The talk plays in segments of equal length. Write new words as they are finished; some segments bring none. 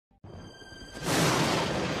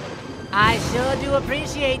I sure do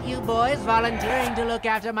appreciate you boys volunteering to look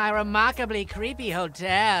after my remarkably creepy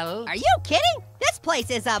hotel. Are you kidding? This place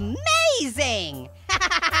is amazing!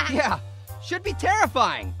 Yeah, should be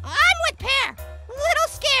terrifying. I'm with Pear. Little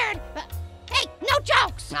scared. Hey, no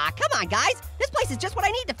jokes. Come on, guys. This place is just what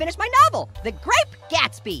I need to finish my novel, The Grape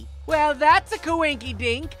Gatsby. Well, that's a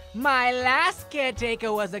coinky-dink. My last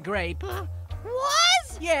caretaker was a grape.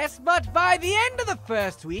 Was? Yes, but by the end of the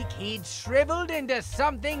first week, he'd shriveled into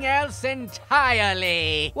something else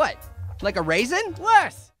entirely. What, like a raisin?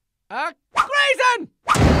 Worse, a raisin!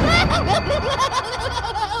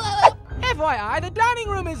 FYI, the dining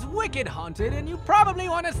room is wicked haunted, and you probably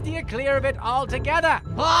want to steer clear of it altogether.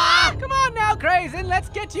 Ah! Come on now, Crazen, let's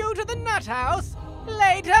get you to the nut house.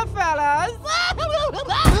 Later, fellas.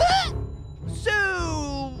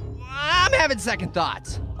 So, I'm having second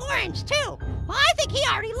thoughts. Orange, too. I think he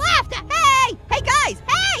already left. Hey! Hey, guys!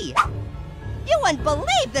 Hey! You wouldn't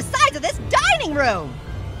believe the size of this dining room.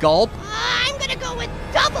 Gulp. I'm gonna go with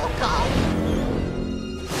double gulp.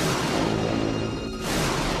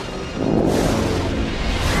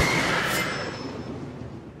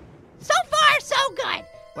 So far, so good.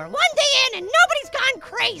 We're one day in and nobody's gone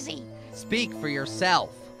crazy. Speak for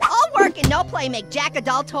yourself. All work and no play make Jack a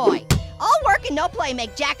dull toy. All work and no play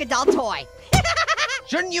make Jack a dull toy.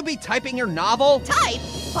 Shouldn't you be typing your novel? Type?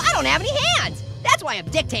 Well, I don't have any hands. That's why I'm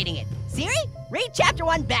dictating it. Siri, read chapter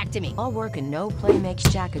 1 back to me. All work and no play makes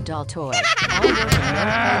Jack a dull toy. All work and no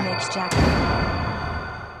play makes Jack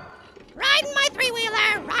Riding my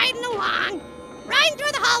three-wheeler, riding along. Riding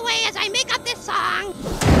through the hallway as I make up this song.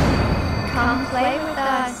 Come play with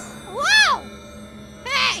us. Whoa!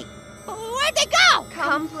 Hey! Where'd they go?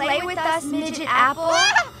 Come play with us, Midget Apple.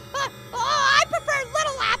 I prefer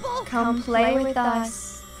Little Apple. Come play with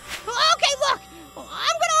us. Okay, look. I'm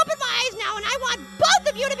gonna open my eyes now and I want both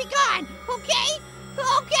of you to be gone. Okay?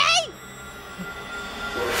 Okay?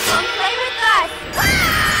 Come play with us.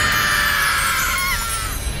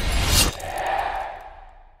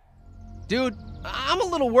 Dude, I'm a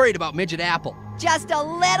little worried about Midget Apple. Just a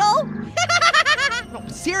little? No,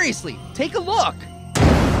 seriously, take a look.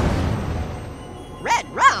 Red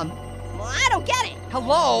rum? Well, I don't get it.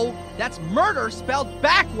 Hello? That's murder spelled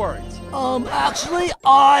backwards. Actually,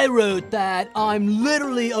 I wrote that. I'm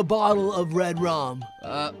literally a bottle of red rum.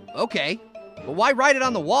 Okay. But why write it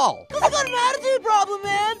on the wall? 'Cause I got an attitude problem,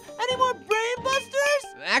 man. Any more brain busters?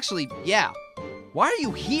 Actually, yeah. Why are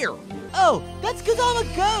you here? Oh, that's 'cause I'm a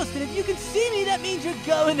ghost, and if you can see me, that means you're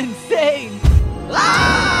going insane.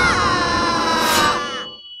 Ah!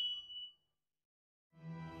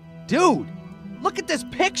 Dude, look at this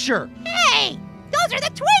picture. Hey! Those are the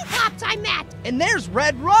twin cops I met! And there's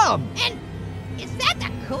red rum. And is that the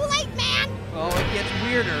Kool-Aid Man? Oh, it gets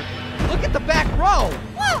weirder. Look at the back row.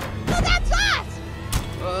 Whoa! Well, that's us!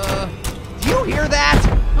 Do you hear that?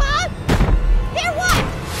 Huh? Hear what?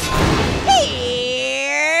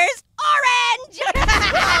 Here's orange!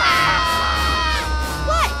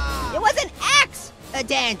 What? It was an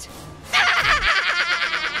accident.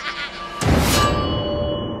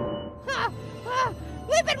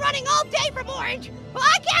 We've been running all day from Orange.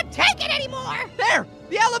 I can't take it anymore. There,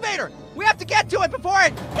 the elevator. We have to get to it before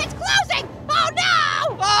it... It's closing. Oh,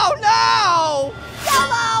 no. Oh, no!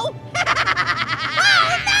 YOLO!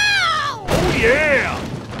 Oh, no. Oh, yeah!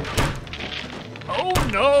 Oh,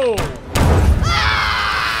 no!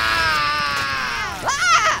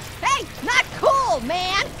 Ah! Hey, not cool,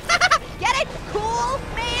 man! Get it? Cool,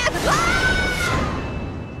 man! Ah!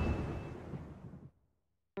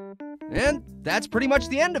 And that's pretty much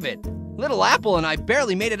the end of it. Little Apple and I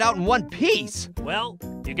barely made it out in one piece. Well,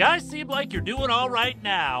 you guys seem like you're doing all right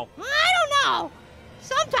now. I don't know.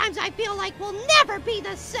 Sometimes I feel like we'll never be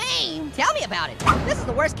the same. Tell me about it. This is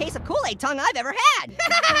the worst case of Kool-Aid tongue I've ever had.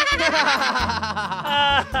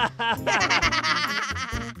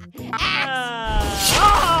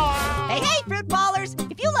 Hey, hey, fruit ballers!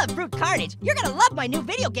 If you love Fruit Carnage, you're gonna love my new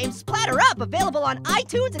video game Splatter Up, available on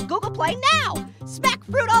iTunes and Google Play now. Smack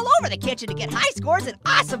fruit all over the kitchen to get high scores and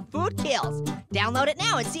awesome food kills. Download it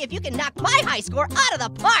now and see if you can knock my high score out of the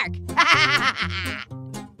park.